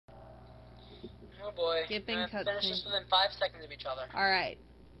boy. Skipping Finish cutscene. this within 5 seconds of each other. Alright.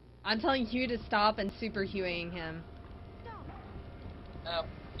 I'm telling Hugh to stop and super Hueying him. Oh,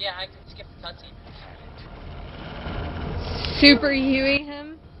 yeah, I can skip the cutscene. Super Huey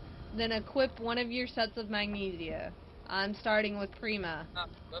him, then equip one of your sets of magnesia. I'm starting with Prima. Oh,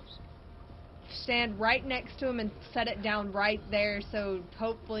 whoops. Stand right next to him and set it down right there, so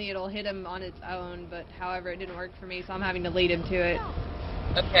hopefully it'll hit him on its own, but however it didn't work for me, so I'm having to lead him to it.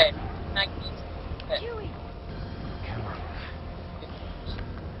 Okay, magnesia. Okay.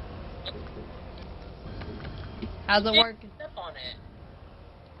 How's it working? Step on it.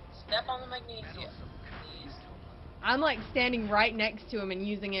 Step on the magnesia, please. I'm like standing right next to him and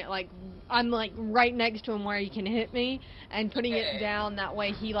using it like, I'm like right next to him where he can hit me and putting it down, that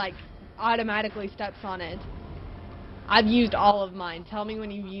way he like automatically steps on it. I've used all of mine. Tell me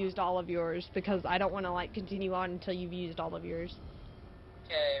when you've used all of yours, because I don't want to like continue on until you've used all of yours.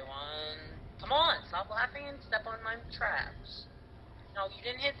 Okay, one. Come on, stop laughing and step on my traps. No, you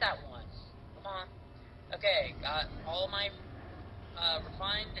didn't hit that one. Come on. Okay, got all my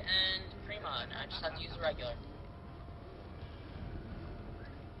refined and Prima, and I just have to use the regular.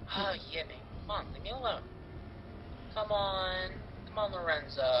 Oh, you hit me. Come on, leave me alone. Come on,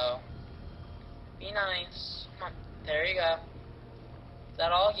 Lorenzo. Be nice. Come on. There you go. Is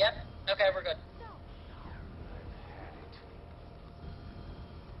that all? Yep. Okay, we're good.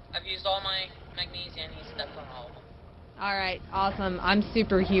 I've used all my magnesia and he stepped on all of them. Alright, awesome. I'm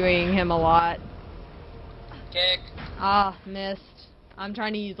super Hueying him a lot. Kick. Ah, missed. I'm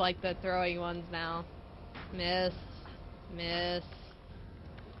trying to use like the throwing ones now. Miss. Miss.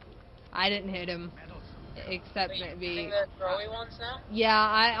 I didn't hit him. Except Wait, maybe... using the throwy ones now? Yeah,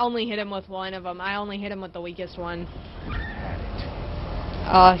 I only hit him with one of them. I only hit him with the weakest one.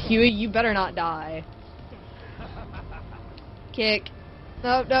 Huey, you better not die. Kick.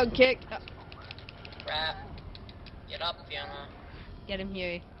 No, no, kick. Crap. Get up, Fiona. Get him,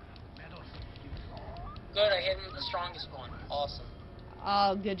 Huey. Good, I hit him with the strongest one. Awesome.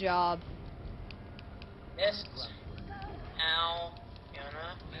 Oh, good job. Missed. Ow.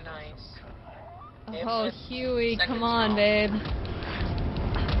 Fiona, be nice. Oh, Huey, come on, babe.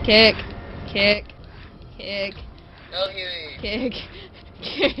 Kick. Kick. Kick. Go, Huey. Kick.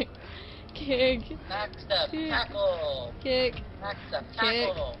 Kick. Kick. Backstep. Kick. Tackle. Kick. Backstep.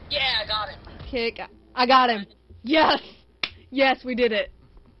 Tackle. Yeah, I got him. Kick. I got him. Yes! Yes, we did it.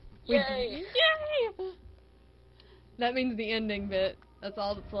 Yay! Yay! That means the ending bit. That's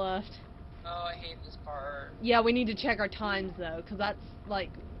all that's left. Oh, I hate this part. Yeah, we need to check our times, though, because that's,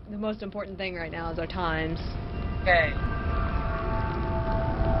 like, the most important thing right now is our times. Okay.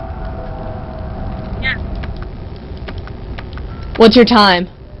 Yeah. What's your time?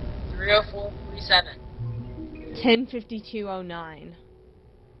 3:04:47. 10:52:09.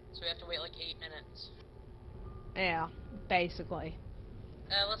 So we have to wait like 8 minutes. Yeah, basically.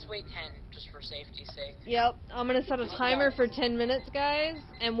 Let's wait 10, just for safety's sake. Yep, I'm gonna set a timer for 10 minutes, guys,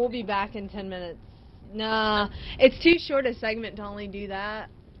 and we'll be back in 10 minutes. Nah, it's too short a segment to only do that.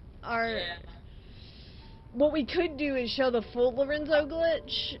 Yeah. What we could do is show the full Lorenzo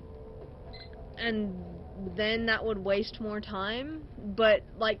glitch, and then that would waste more time, but,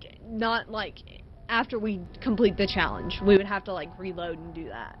 like, not, like, after we complete the challenge. We would have to, like, reload and do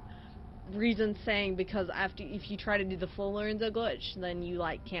that. Reason saying because if you try to do the full Lorenzo glitch, then you,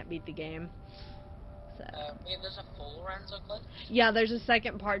 like, can't beat the game. So. Wait, there's a full Lorenzo glitch? Yeah, there's a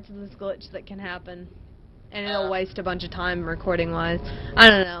second part to this glitch that can happen. And it'll waste a bunch of time recording-wise. I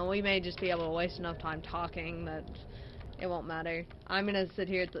don't know, we may just be able to waste enough time talking that it won't matter. I'm gonna sit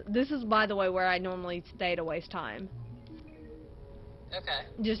here this is, by the way, where I normally stay to waste time. Okay.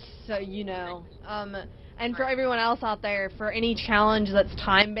 Just so you know. And for everyone else out there, for any challenge that's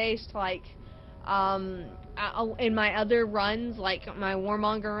time-based, like, in my other runs, like my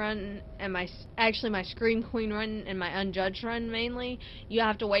Warmonger run and my Scream Queen run and my Unjudged run mainly, you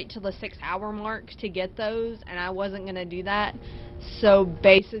have to wait till the 6-hour mark to get those, and I wasn't gonna do that. So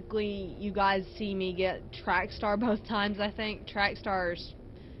basically, you guys see me get Track Star both times, I think. Track Star or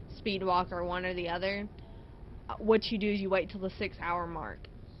Speedwalker, one or the other. What you do is you wait till the 6-hour mark.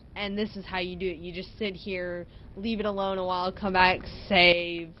 And this is how you do it. You just sit here, leave it alone a while, come back,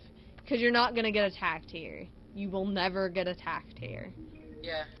 save. Because you're not going to get attacked here. You will never get attacked here.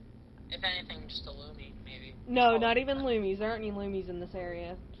 Yeah. If anything, just a Lumi, maybe. No, not even Loomies. There aren't any Loomies in this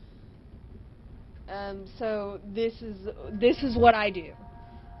area. So this is what I do.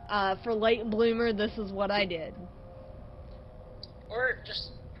 For Late Bloomer, this is what I did. Or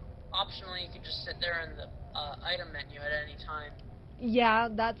just, optionally, you could just sit there in the item menu at any time. Yeah,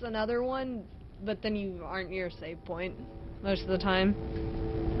 that's another one, but then you aren't near a save point most of the time.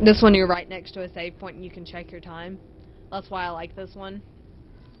 This one, you're right next to a save point and you can check your time. That's why I like this one.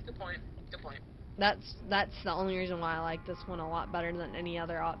 Good point. Good point. That's the only reason why I like this one a lot better than any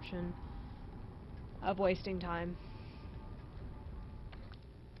other option of wasting time.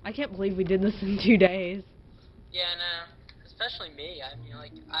 I can't believe we did this in 2 days. Yeah, no. Especially me. I mean,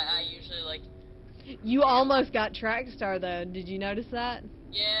 like, I usually, like... You almost got track star, though. Did you notice that?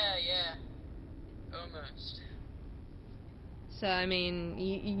 Yeah. Almost. So, I mean,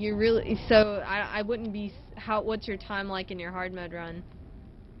 you really... So, I wouldn't be... What's your time like in your hard mode run?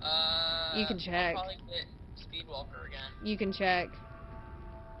 You can check. I'll probably get Speedwalker again. You can check. You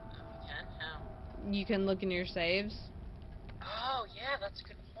can? How? You can look in your saves. Oh, yeah, that's a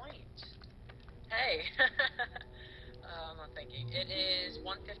good point. Hey. I'm not thinking. It is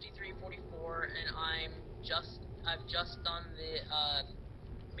 1:53:44, and I've just done the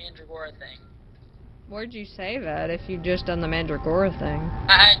Mandragora thing. Where'd you save it if you've just done the Mandragora thing?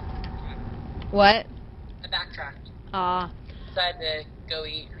 I What? backtracked. Decided to go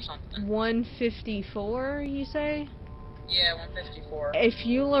eat or something. 154, you say? Yeah, 154. If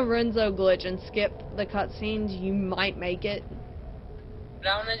you Lorenzo glitch and skip the cutscenes, you might make it. But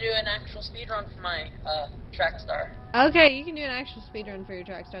I want to do an actual speedrun for my track star. Okay, you can do an actual speedrun for your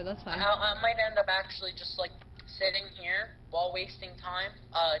track star, that's fine. I might end up actually just like sitting here while wasting time,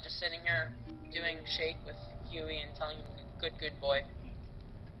 just sitting here doing shake with Huey and telling him good boy.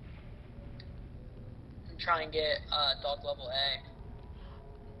 And try and get dog level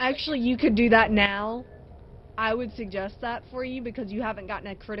A. Actually, you could do that now. I would suggest that for you because you haven't gotten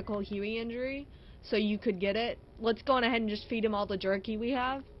a critical Huey injury, so you could get it. Let's go on ahead and just feed him all the jerky we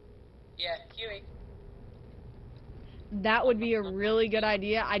have. Yeah, Huey. That would be a really good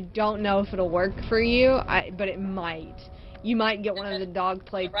idea. I don't know if it'll work for you, but it might. You might get one of the dog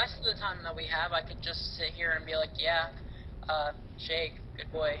play. The rest of the time that we have, I could just sit here and be like, yeah, shake,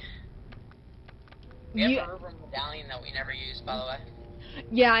 good boy. We have a Uber medallion that we never use, by the way.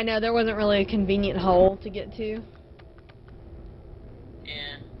 Yeah, I know. There wasn't really a convenient hole to get to.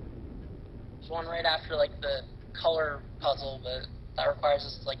 Yeah. There's one right after, like, the color puzzle, but that requires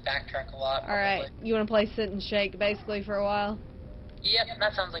us to, like, backtrack a lot. Alright, you want to play sit and shake, basically, for a while? Yep,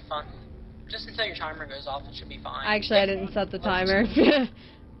 that sounds like fun. Just until your timer goes off, it should be fine. Actually, I didn't set the timer. I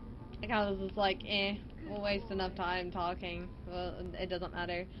kind of was just like, we'll waste enough time talking. Well, it doesn't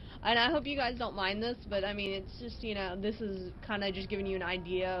matter. And I hope you guys don't mind this, but I mean, it's just, you know, this is kind of just giving you an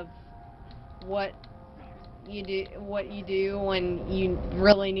idea of what you do when you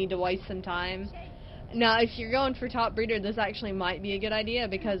really need to waste some time. Now, if you're going for top breeder, this actually might be a good idea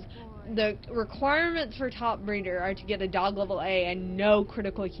because the requirements for top breeder are to get a dog level A and no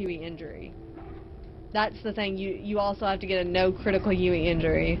critical Huey injury. That's the thing. You also have to get a no critical Huey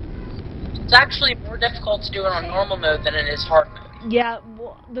injury. It's actually more difficult to do it on normal mode than it is hard mode. Yeah,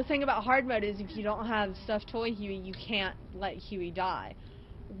 well, the thing about hard mode is if you don't have stuffed toy Huey, you can't let Huey die.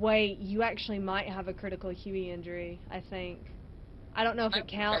 Wait, you actually might have a critical Huey injury, I think. I don't know if it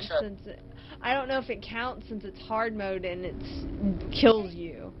counts since it's hard mode and it kills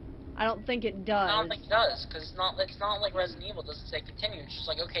you. I don't think it does. I don't think it does, because it's not like Resident Evil. It doesn't say continue. It's just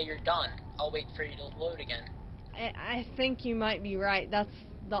like, okay, you're done. I'll wait for you to load again. I think you might be right. That's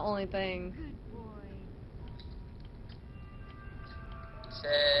the only thing.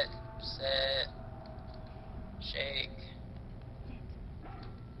 Sit, shake.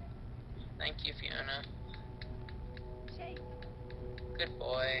 Thank you, Fiona. Good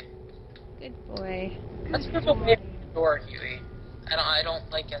boy. Good boy. Let's move away from the door, Huey. I don't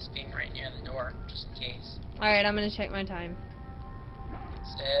like us being right near the door, just in case. Alright, I'm gonna check my time.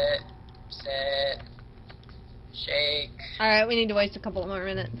 Sit, shake. Alright, we need to waste a couple more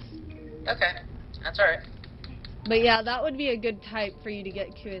minutes. Okay, that's alright. But yeah, that would be a good type for you to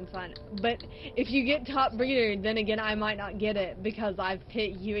get KuinSan. But if you get top breeder, then again, I might not get it because I've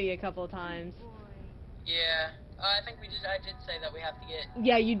hit Huey a couple of times. Yeah, I think I did say that we have to get...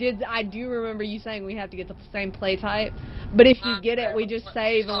 Yeah, you did. I do remember you saying we have to get the same play type. But if you get it, we just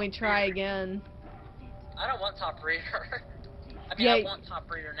save and we try again. I don't want top breeder. I mean, I want top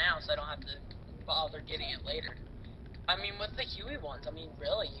breeder now, so I don't have to bother getting it later. I mean, with the Huey ones, I mean,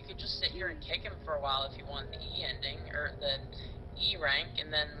 really, you could just sit here and kick him for a while if you want the E ending, or the E rank,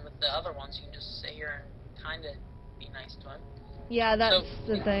 and then with the other ones, you can just sit here and kind of be nice to him. Yeah, that's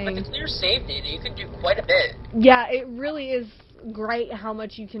the thing. With the clear save data, you can do quite a bit. Yeah, it really is great how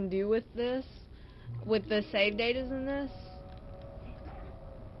much you can do with this, with the save datas in this.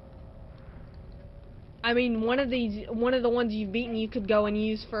 I mean, one of the ones you've beaten, you could go and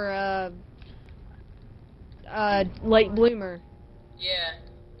use for a late bloomer. Yeah.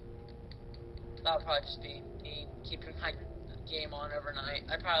 That would probably just be me game on overnight.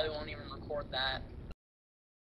 I probably won't even record that.